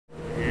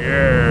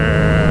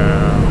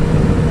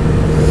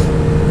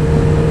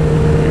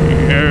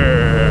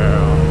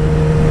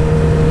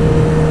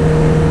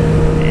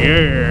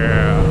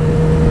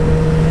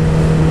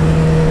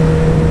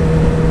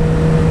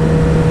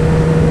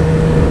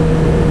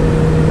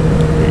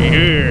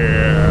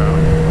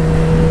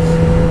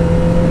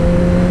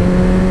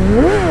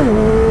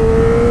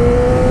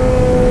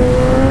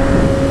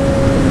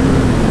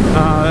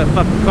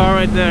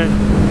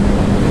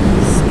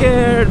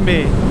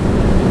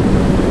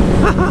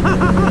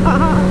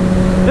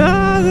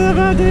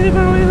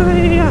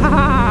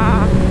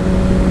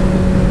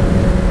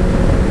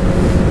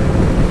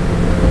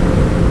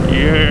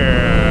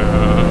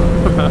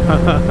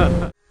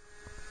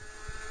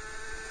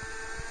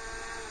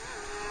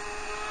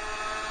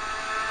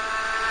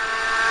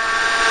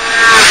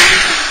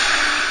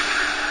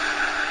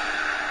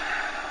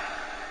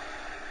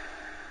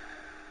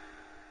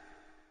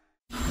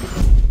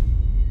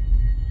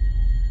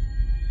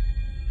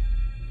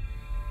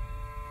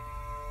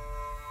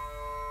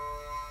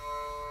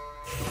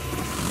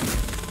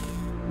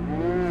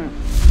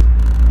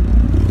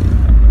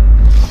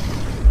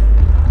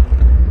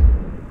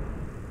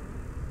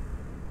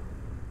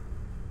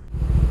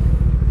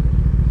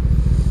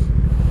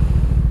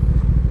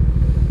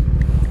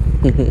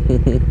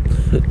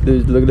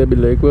Dude's looking at me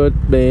like, what,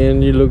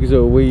 man? You look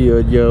so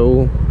weird,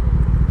 yo.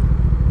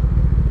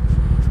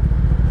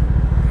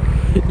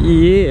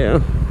 Yeah.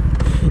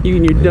 You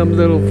and your dumb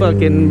little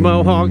fucking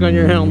mohawk on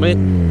your helmet.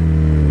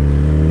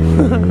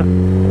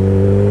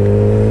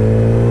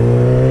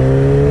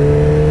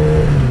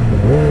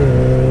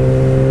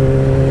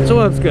 So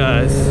what's up,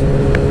 guys?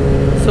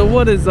 So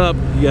what is up,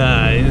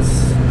 guys?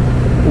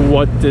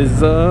 What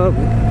is up?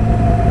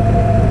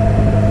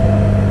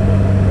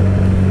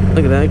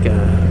 Look at that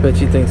guy. Bet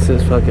she thinks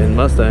his fucking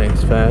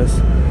Mustang's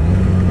fast.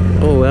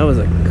 Oh, that was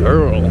a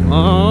girl.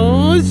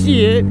 Oh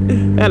shit!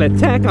 Had a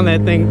tack on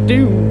that thing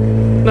too.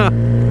 Nah.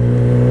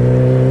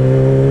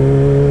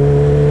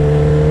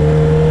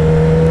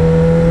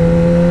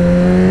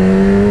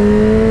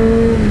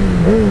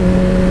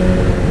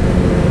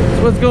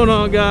 So what's going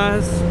on,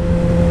 guys?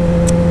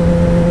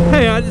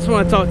 Hey, I just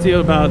want to talk to you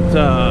about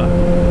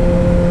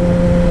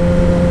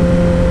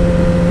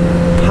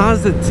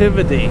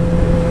positivity.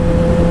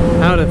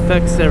 How it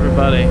affects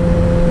everybody,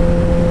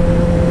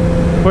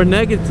 or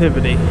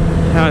negativity,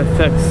 how it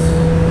affects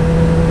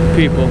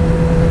people.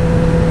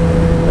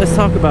 Let's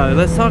talk about it.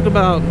 Let's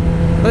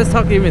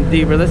talk even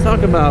deeper. Let's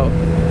talk about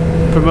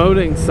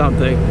promoting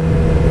something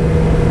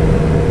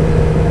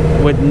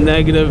with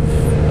negative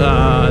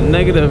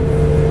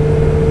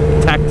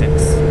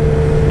tactics,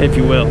 if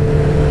you will.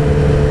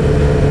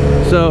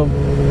 So,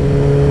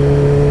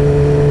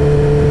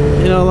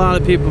 you know, a lot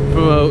of people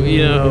promote,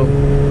 you know,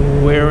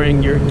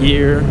 wearing your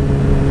gear,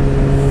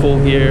 full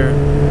gear,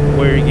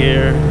 wear your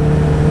gear.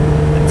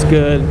 It's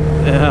good.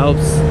 It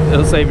helps.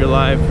 It'll save your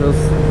life. It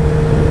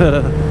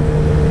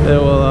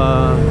will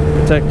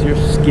protect your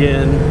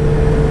skin.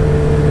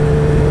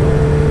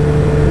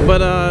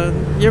 But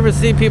you ever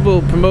see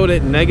people promote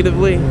it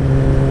negatively?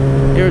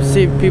 You ever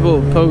see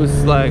people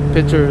post like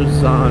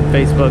pictures on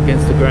Facebook,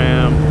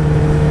 Instagram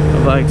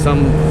of like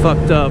some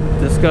fucked up,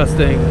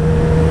 disgusting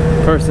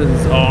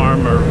person's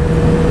arm or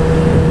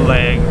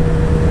leg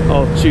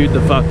all chewed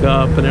the fuck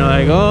up, and they're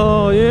like,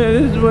 oh yeah,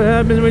 this is what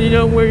happens when you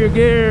don't wear your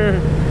gear.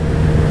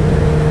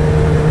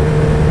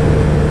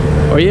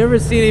 Or you ever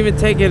seen, even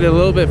take it a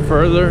little bit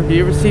further, do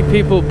you ever see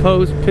people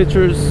post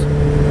pictures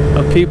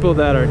of people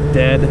that are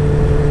dead?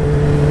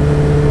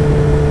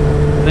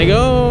 They go,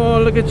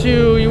 oh, look at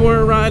you, you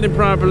weren't riding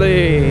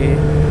properly,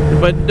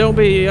 but don't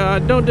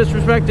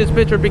disrespect this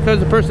picture because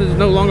the person is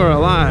no longer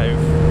alive.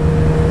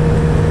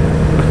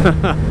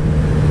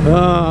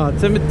 Oh,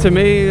 to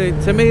me,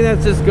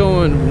 that's just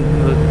going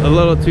a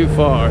little too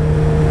far.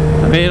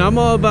 I mean, I'm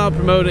all about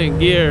promoting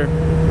gear.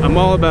 I'm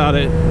all about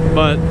it,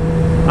 but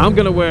I'm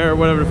gonna wear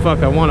whatever the fuck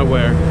I want to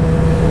wear.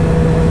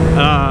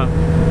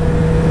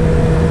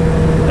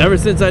 Ever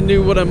since I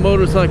knew what a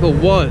motorcycle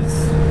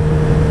was,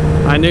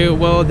 I knew,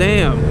 well,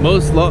 damn,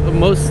 most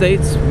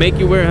states make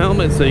you wear a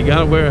helmet, so you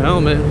gotta wear a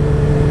helmet.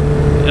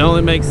 It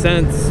only makes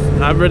sense.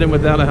 I've ridden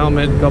without a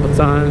helmet a couple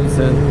times,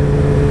 and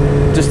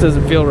just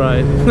doesn't feel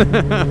right.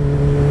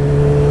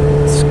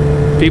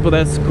 People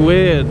that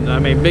squid, I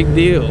mean, big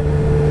deal.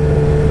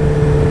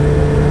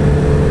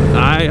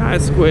 I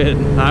squid.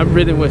 I've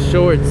ridden with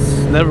shorts,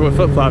 never with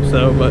flip-flops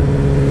though, but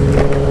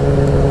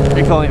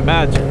you can only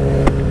imagine.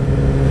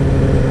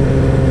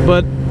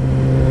 But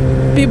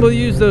people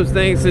use those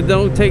things and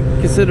don't take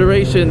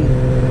consideration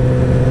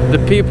the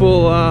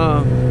people,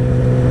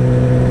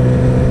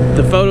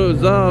 the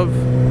photos of,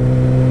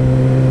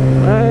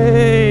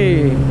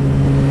 hey,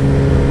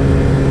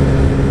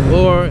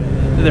 or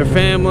their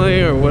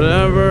family or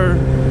whatever.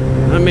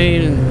 I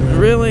mean,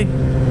 really?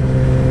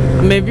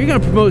 I mean, if you're gonna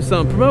promote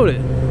something, promote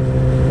it.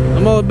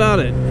 I'm all about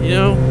it, you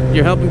know?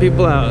 You're helping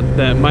people out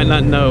that might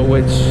not know,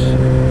 which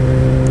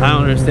I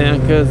don't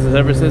understand, because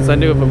ever since I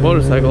knew of a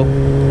motorcycle,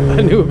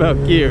 I knew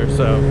about gear,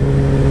 so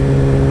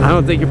I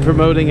don't think you're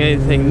promoting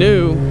anything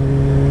new,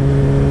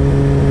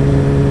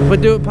 but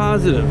do it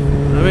positive.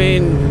 I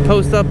mean,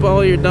 post up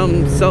all your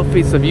dumb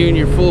selfies of you in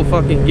your full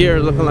fucking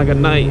gear looking like a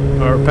knight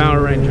or a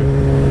Power Ranger.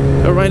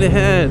 Go right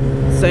ahead.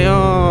 Say,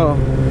 oh,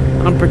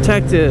 I'm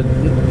protected.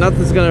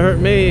 Nothing's gonna hurt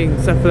me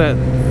except for that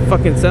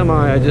fucking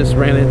semi I just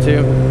ran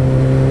into.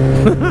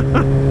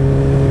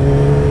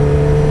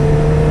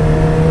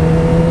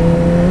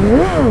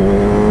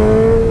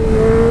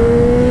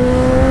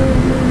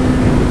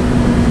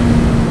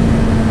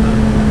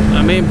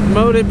 I mean,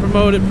 promote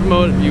it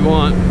if you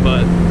want,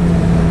 but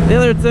the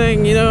other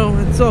thing, you know,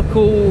 it's all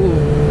cool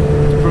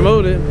to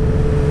promote it,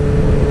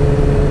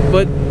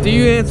 but do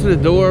you answer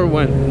the door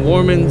when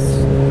Mormons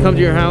come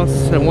to your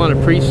house and want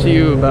to preach to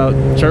you about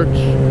church?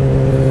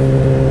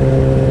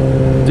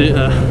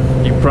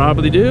 You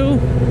probably do.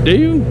 Do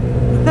you?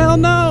 Hell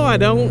no, I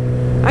don't.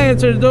 I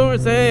answer the door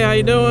and say, hey, how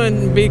you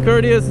doing? Be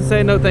courteous and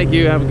say, no thank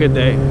you, have a good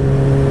day.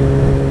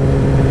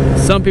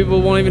 Some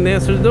people won't even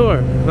answer the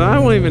door. I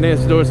won't even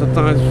answer the door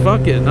sometimes.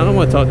 Fuck it, I don't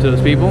want to talk to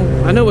those people.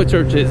 I know what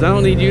church is. I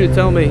don't need you to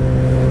tell me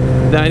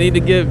that I need to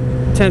give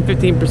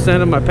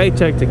 10-15% of my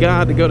paycheck to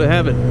God to go to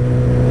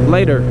heaven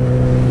later.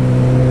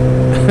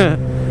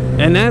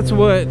 And that's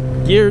what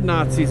gear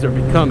Nazis are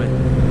becoming,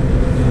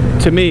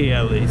 to me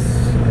at least.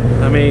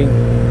 I mean,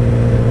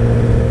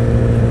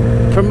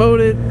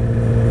 promote it,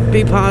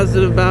 be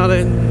positive about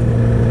it,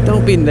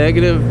 don't be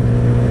negative.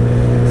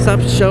 Stop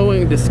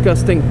showing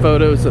disgusting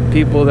photos of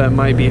people that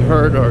might be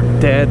hurt or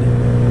dead.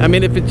 I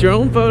mean, if it's your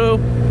own photo,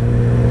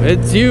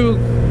 it's you,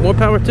 more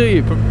power to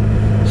you.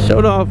 Show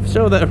it off,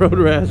 show that road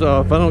rash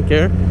off, I don't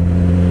care.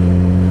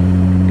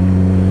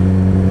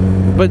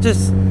 But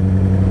just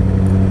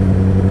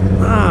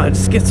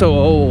get so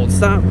old.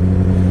 Stop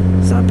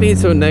being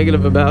so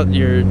negative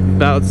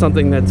about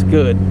something that's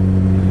good.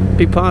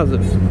 Be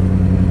positive.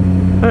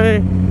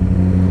 Hey.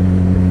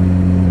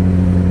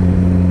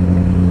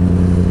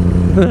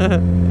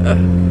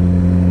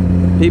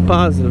 Be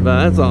positive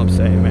about it. That's all I'm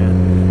saying,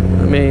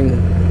 man. I mean,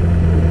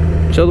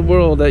 show the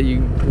world that you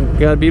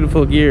got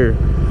beautiful gear.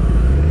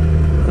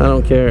 I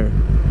don't care.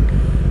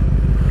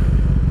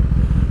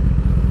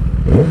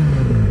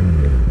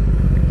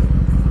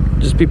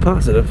 Just be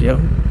positive, yo.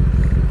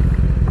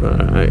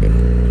 Alright.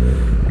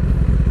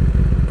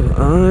 Well,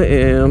 I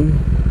am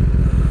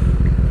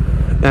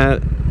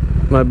at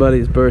my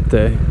buddy's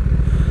birthday,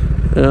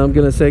 and I'm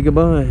gonna say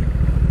goodbye.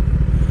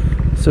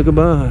 So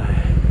goodbye.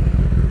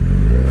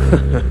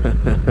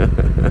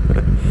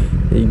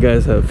 You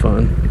guys have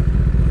fun.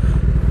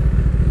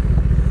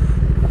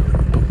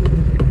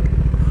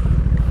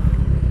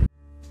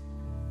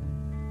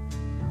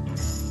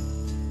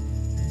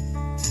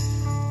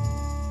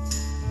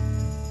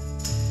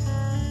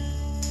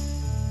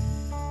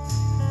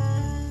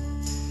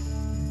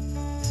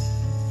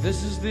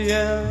 This is the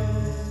end,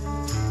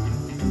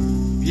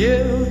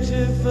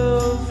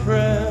 beautiful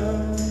friend.